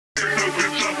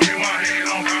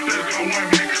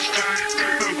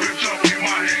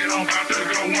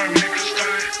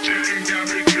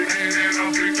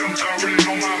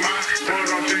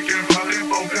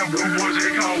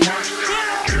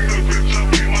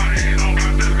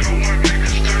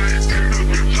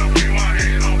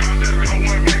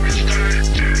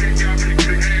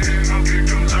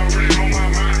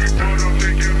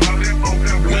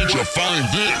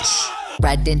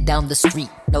riding down the street.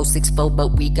 No 6'4", but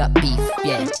we got beef,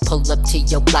 yeah. Pull up to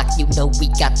your block, you know we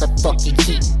got the fucking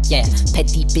heat, yeah.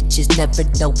 Petty bitches never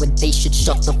know when they should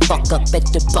shut the fuck up.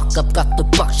 Better buck up, got the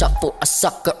buckshot for a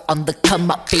sucker on the come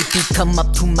up. Baby, come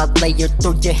up to my layer,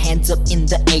 throw your hands up in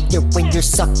the air when you're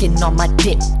sucking on my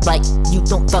dick like you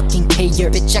don't fucking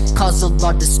care. Bitch, I cause a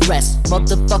lot of stress,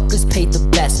 motherfuckers pay the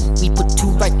best. We put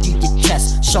two right through your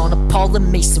chest, Sean, Appall,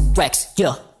 and Mason Rex,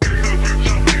 yeah.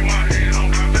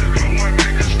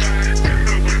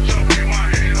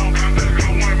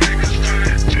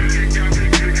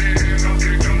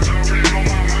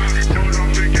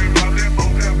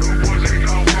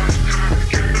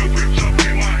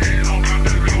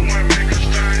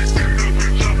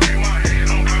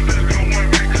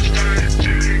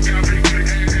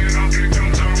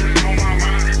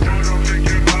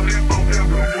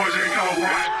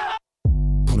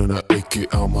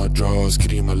 Get out my drawers,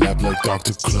 kitty in my lap like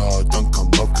Dr. Claude. Dunk come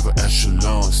up, cover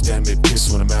echelon. Stand mid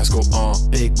kiss when the mask go on.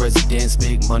 Big residence,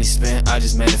 big money spent, I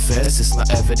just manifest. It's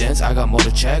not evidence, I got more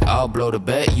to check. I'll blow the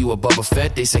bet, you a Bubba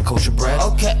Fett, they say kosher bread.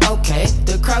 Okay,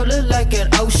 the crowd look like an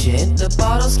ocean. The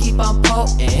bottles keep on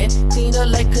potent, cleaner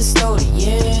like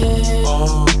custodian.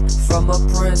 From a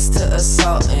prince to a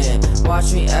sultan,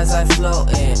 watch me as I float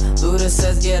in. Luda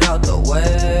says get out the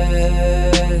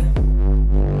way.